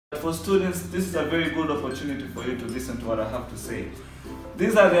For students, this is a very good opportunity for you to listen to what I have to say.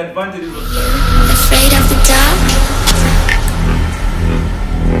 These are the advantages of studying. Afraid of the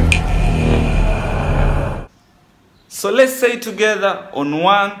dark? So let's say together on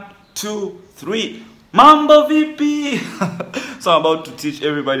 1, 2, 3. Mambo VP! So I'm about to teach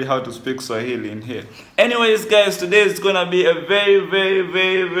everybody how to speak Swahili in here. Anyways, guys, today is gonna be a very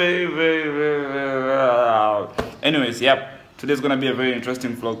today's gonna be a very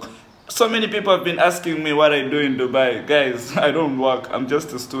interesting vlog. So many people have been asking me what I do in Dubai. Guys, I don't work, I'm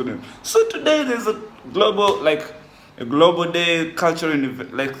just a student. So today there's a global day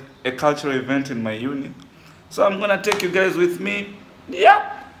cultural event in my uni. So I'm gonna take you guys with me.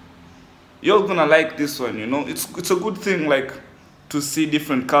 Yeah. You're gonna like this one, you know. It's a good thing, like, to see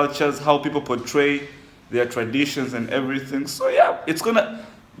different cultures, how people portray their traditions and everything. So yeah, it's gonna.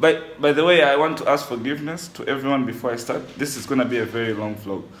 By the way, I want to ask forgiveness to everyone before I start. This is gonna be a very long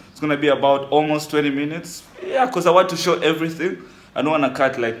vlog. It's gonna be about almost 20 minutes. Yeah, because I want to show everything. I don't wanna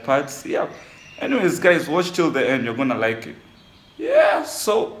cut like parts. Yeah. Anyways, guys, watch till the end. You're gonna like it. Yeah.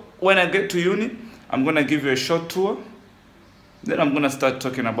 So when I get to uni, I'm gonna give you a short tour. Then I'm gonna start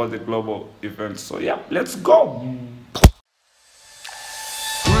talking about the global events. So yeah, let's go.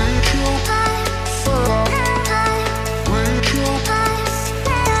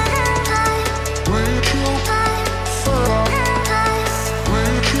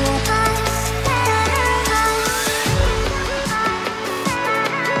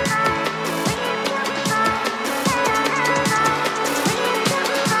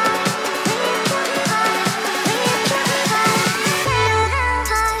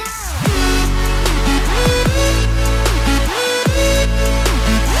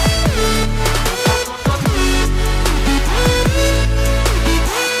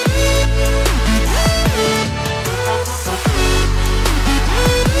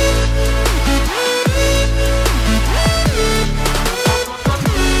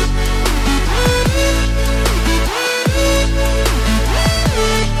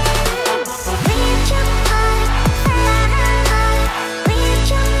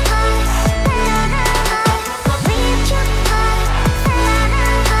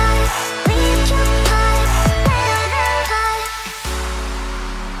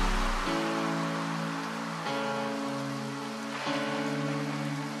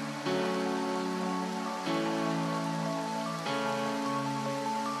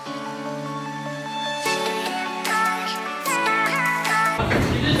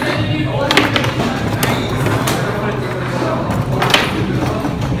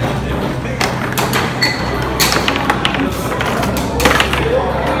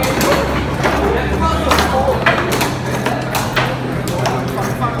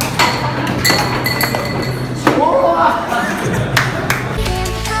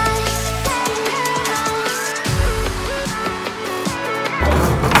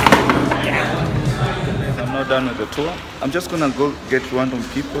 Done with the tour. I'm just gonna go get random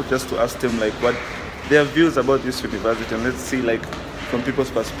people just to ask them like what their views about this university, and let's see like from people's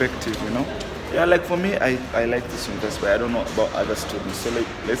perspective, you know. Yeah, like for me, I like this university, but I don't know about other students. So like,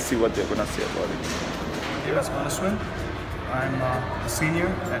 let's see what they're gonna say about it. Yes, Manaswin. I'm a senior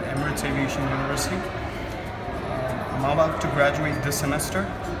at Emirates Aviation University. I'm about to graduate this semester.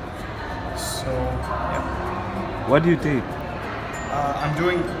 So yeah. What do you take? I'm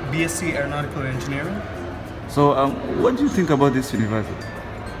doing BSc Aeronautical Engineering. So, what do you think about this university?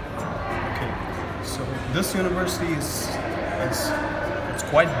 Okay, so this university is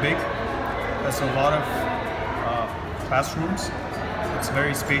quite big. There's a lot of classrooms. It's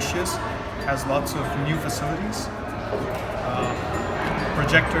very spacious. Has lots of new facilities.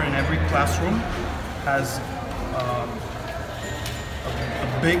 Projector in every classroom. Has a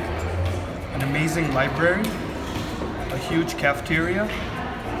big, an amazing library, a huge cafeteria,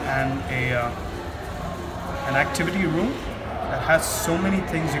 and an activity room that has so many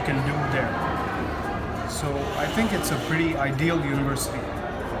things you can do there. So I think it's a pretty ideal university.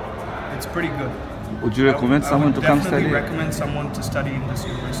 It's pretty good. Would you recommend someone to come study? I would definitely recommend someone to study in this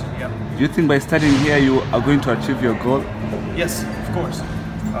university, yeah. Do you think by studying here you are going to achieve your goal? Yes, of course.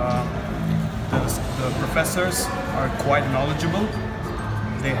 The professors are quite knowledgeable.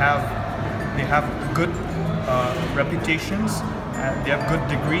 They have good reputations. They have good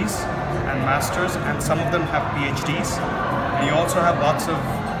degrees and masters, and some of them have PhDs. And you also have lots of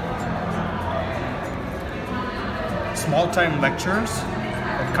small-time lecturers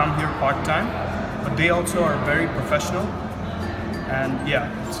that come here part-time, but they also are very professional. And yeah,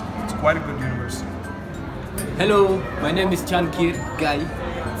 it's quite a good university. Hello, my name is Chankir Gai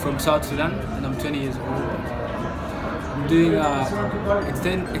from South Sudan, and I'm 20 years old. I'm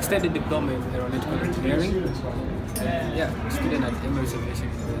doing extended diploma in aeronautical engineering. Yeah, student at Emirates Aviation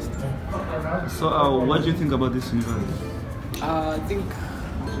University. So, what do you think about this university? I think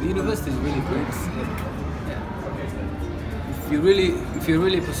the university is really great. Yeah. If you're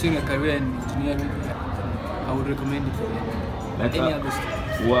really pursuing a career in engineering, I would recommend it for Like, any other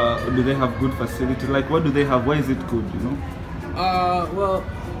student. do they have good facility? Like, what do they have? Why is it good? You know? Well,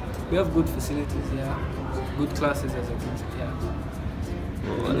 we have good facilities. Yeah, good classes as I can say. Yeah.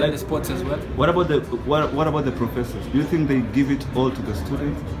 And Like the sports as well. what about the professors? Do you think they give it all to the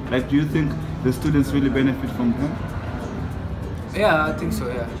students? Like, do you think the students really benefit from them? Yeah, I think so.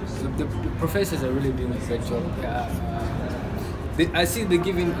 Yeah, the professors are really doing a great job. Yeah, I see they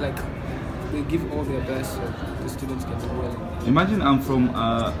give all their best so the students can do well. Imagine I'm from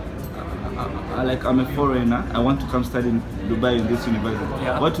like I'm a foreigner. I want to come study in Dubai in this university.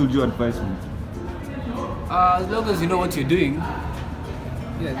 Yeah. What would you advise me? As long as you know what you're doing.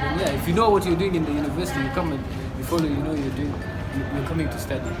 Yeah, then yeah. If you know what you're doing in the university, you come and you follow. You know you're coming to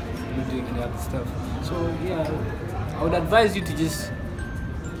study. You're not doing any other stuff. So yeah, I would advise you to just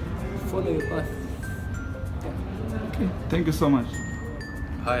follow your path. Yeah. Okay. Thank you so much.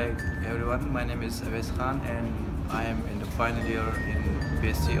 Hi everyone, my name is Awais Khan and I am in the final year in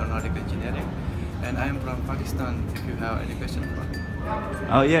BSc Aeronautical Engineering and I am from Pakistan if you have any question for me.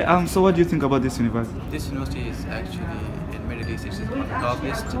 Yeah, so what do you think about this university? This university is actually in Middle East, it is on the top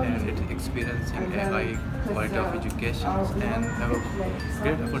list and it is experiencing a high quality of education and have a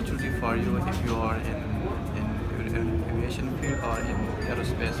great opportunity for you if you are in aviation field or in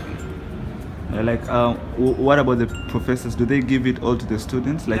aerospace field. Like, what about the professors? Do they give it all to the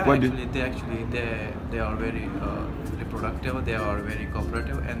students? Like, yeah, what they are very productive. They are very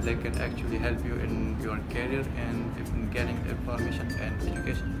cooperative, and they can actually help you in your career and in getting information and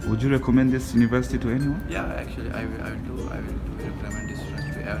education. Would you recommend this university to anyone? Yeah, actually, I will recommend this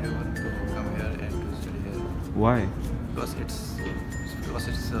university to everyone to come here and to study here. Why? Because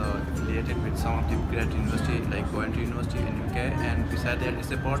it's affiliated with some of the great universities like Coventry University in UK, and beside that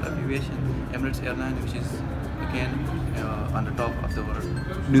it's a part of aviation, Emirates Airline, which is again on the top of the world.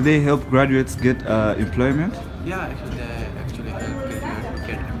 Do they help graduates get employment? Yeah, actually they actually help graduates to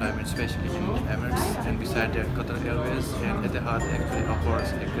get employment, especially in Emirates, and beside that Qatar Airways and Etihad actually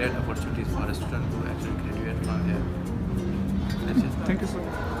offers a great opportunities for a student to actually graduate from here. That's it. Thank you so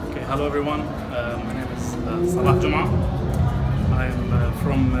much. Okay, hello everyone. My name is Salah Juma. I'm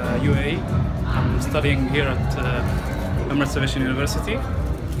from U.A.E. I'm studying here at Emirates Aviation University,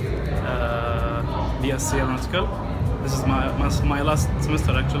 BSc Aeronautical. This is my last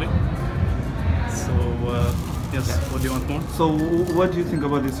semester actually. So yes, what do you want more? So, what do you think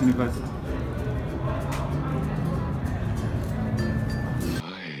about this university?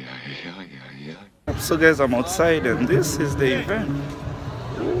 So guys, I'm outside and this is the event.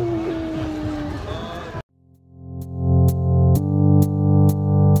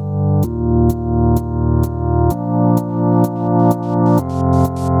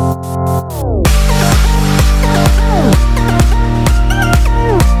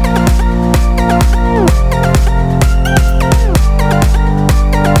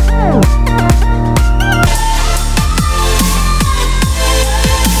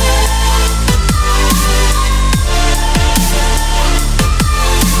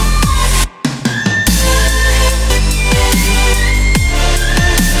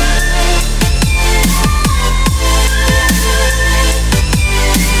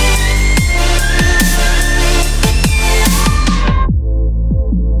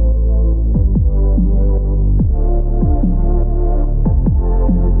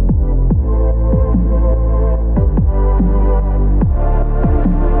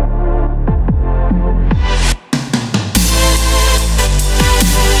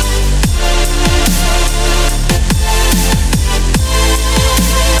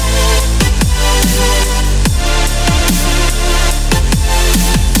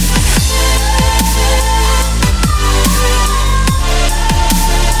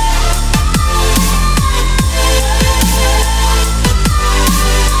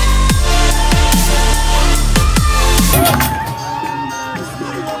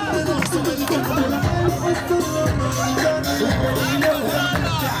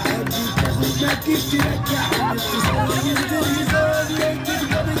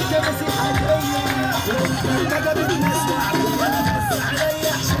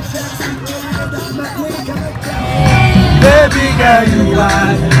 Baby girl, you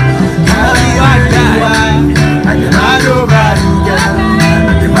are, I demand over you, girl.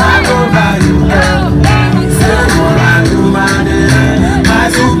 I demand over you, girl. Say you are human, my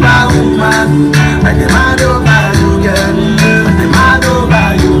superwoman. I demand over you, girl.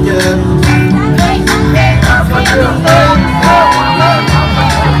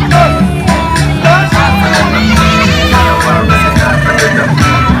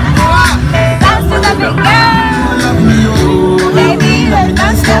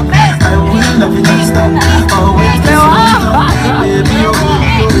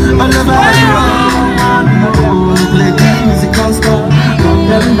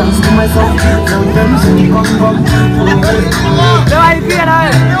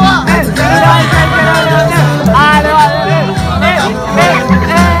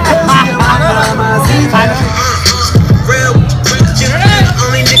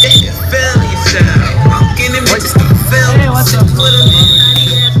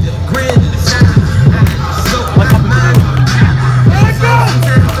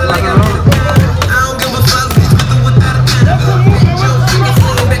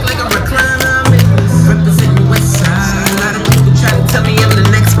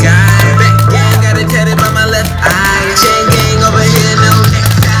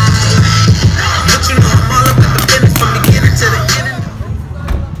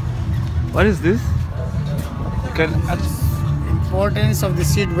 is this? You can Importance of the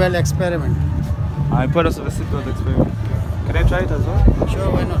seatbelt experiment. importance of the seatbelt experiment. Can I try it as well? Sure,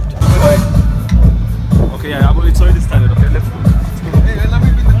 why not? Okay, yeah, it's already started. Okay, let's go.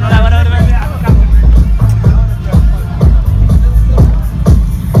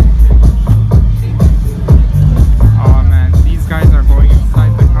 Oh man, these guys are going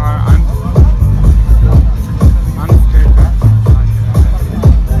inside the car. I'm scared.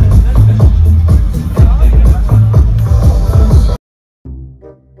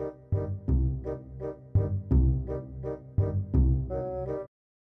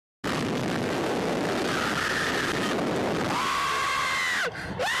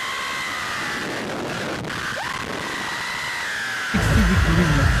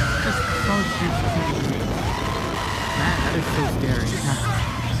 Man, that is so scary.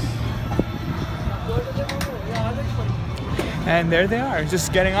 And there they are,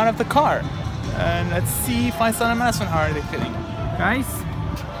 just getting out of the car. And let's see, find some mess on how are they feeling. Guys?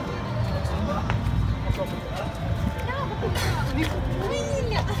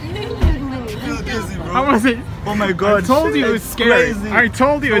 How was it? Oh my god. I told you it's scary. Crazy. I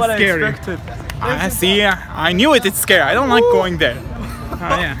told you it's scary. I see, I knew it, it's scary. I don't like going there.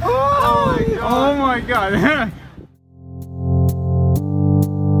 Yeah. Oh my god.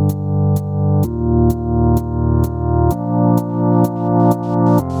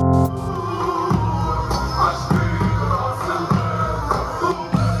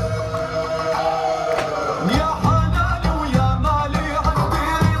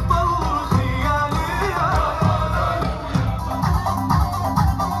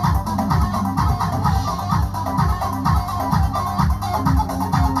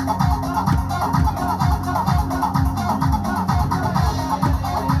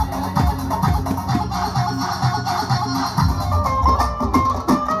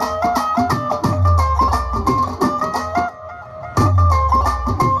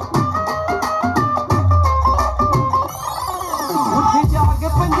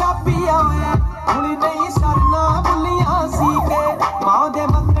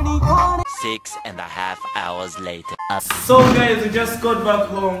 hours later. So guys, we just got back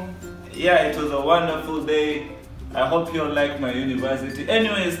home. Yeah, it was a wonderful day. I hope you all like my university.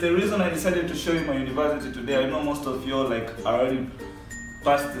 Anyways, the reason I decided to show you my university today, I know most of you all are already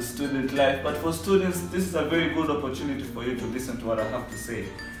past the student life, but for students, this is a very good opportunity for you to listen to what I have to say.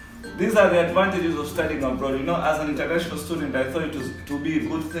 These are the advantages of studying abroad. You know, as an international student, I thought it would be a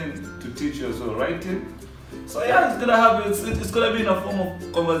good thing to teach you as well, right, Tim? So yeah, it's gonna be in a form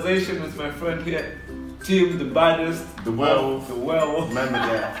of conversation with my friend here, Tim, the baddest, the werewolf. Remember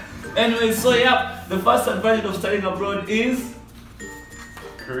that. Anyway, so yeah, the first advantage of studying abroad is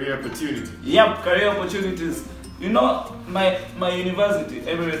career opportunity. Yep, career opportunities. You know, my university,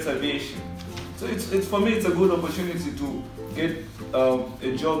 Emirates Aviation. So it's for me, it's a good opportunity to get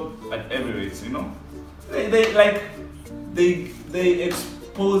a job at Emirates. You know, they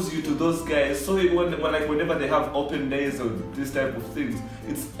expose you to those guys. So whenever they have open days or this type of things,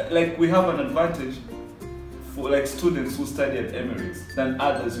 it's like we have an advantage for like students who study at Emirates than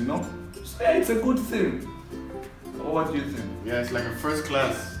others. You know, so yeah, it's a good thing. What do you think? Yeah, it's like a first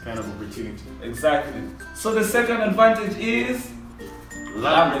class kind of opportunity. Exactly. So the second advantage is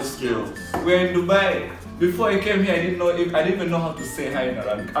language skills. We're in Dubai. Before I came here, I didn't even know how to say hi in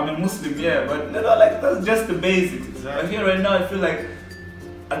Arabic. I'm a Muslim, yeah, but you know, like that's just the basics. Exactly. But here right now, I feel like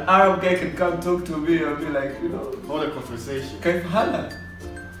an Arab guy can come talk to me and be like, you know, hold a conversation. كيف حالك?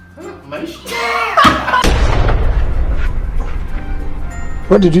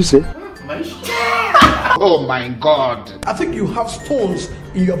 What did you say? Oh my God! I think you have stones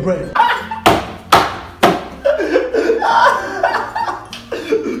in your brain.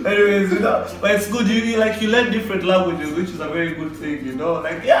 Anyways, you know, but it's good. You learn different languages, which is a very good thing. You know,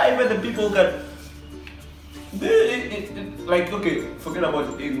 like yeah, even the people can. Like okay, forget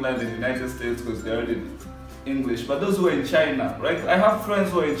about England and the United States because they're already English. But those who are in China, right? I have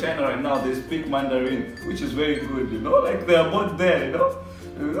friends who are in China right now. They speak Mandarin, which is very good. You know, like they are both there. You know.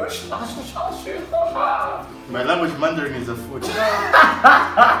 My language Mandarin is a foot.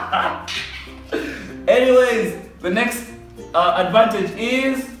 Anyways, the next advantage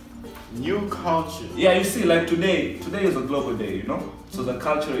is new culture. Yeah, you see, like today is a global day, you know? So the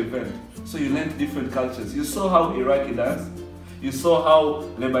cultural event. So you learned different cultures. You saw how Iraqi dance, you saw how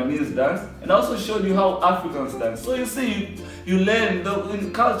Lebanese dance, and I also showed you how Africans dance. So you see, you learn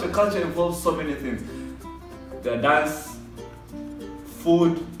in culture. Culture involves so many things. The dance,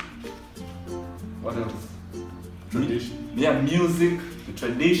 food, what else? Tradition. Yeah, music, the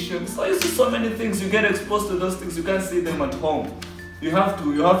tradition. So you see so many things. You get exposed to those things. You can't see them at home. you have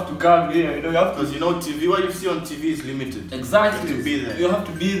to come here. You know, you have to. Because you know, TV, what you see on TV is limited. Exactly. You have to be there. You have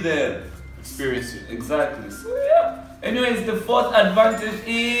to be there. Experience it. Exactly. So yeah. Anyways, the fourth advantage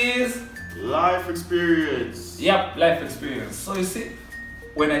is life experience. Yep, life experience. So you see,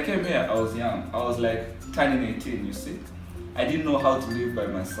 when I came here, I was young. I was like turning 18. You see, I didn't know how to live by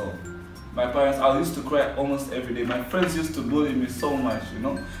myself. My parents, I used to cry almost every day. My friends used to bully me so much, you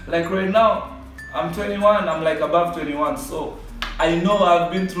know. Like right now, I'm 21, I'm like above 21, so I know I've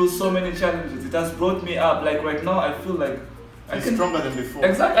been through so many challenges. It has brought me up. Like right now, I feel like I can stronger than before.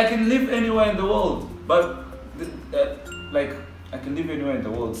 Exactly, I can live anywhere in the world, but like I can live anywhere in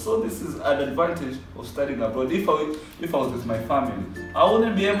the world. So this is an advantage of studying abroad. If I was with my family, I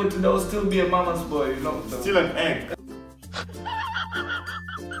wouldn't be able to. I would still be a mama's boy, you know. Still an egg.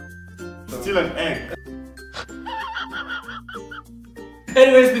 Still an egg.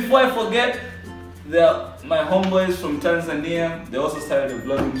 Anyways, before I forget, my homeboys from Tanzania, they also started a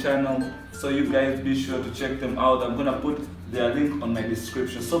vlogging channel, so you guys be sure to check them out. I'm gonna put their link on my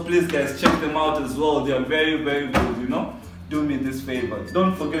description, so please guys check them out as well. They are very, very good, you know. Do me this favor,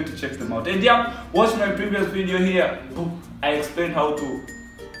 don't forget to check them out. And yeah, watch my previous video here. I explained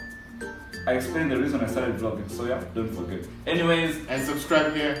the reason I started vlogging, so yeah, don't forget. Anyways, and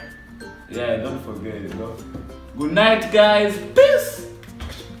subscribe here. Yeah, don't forget, you know. Good night guys, peace.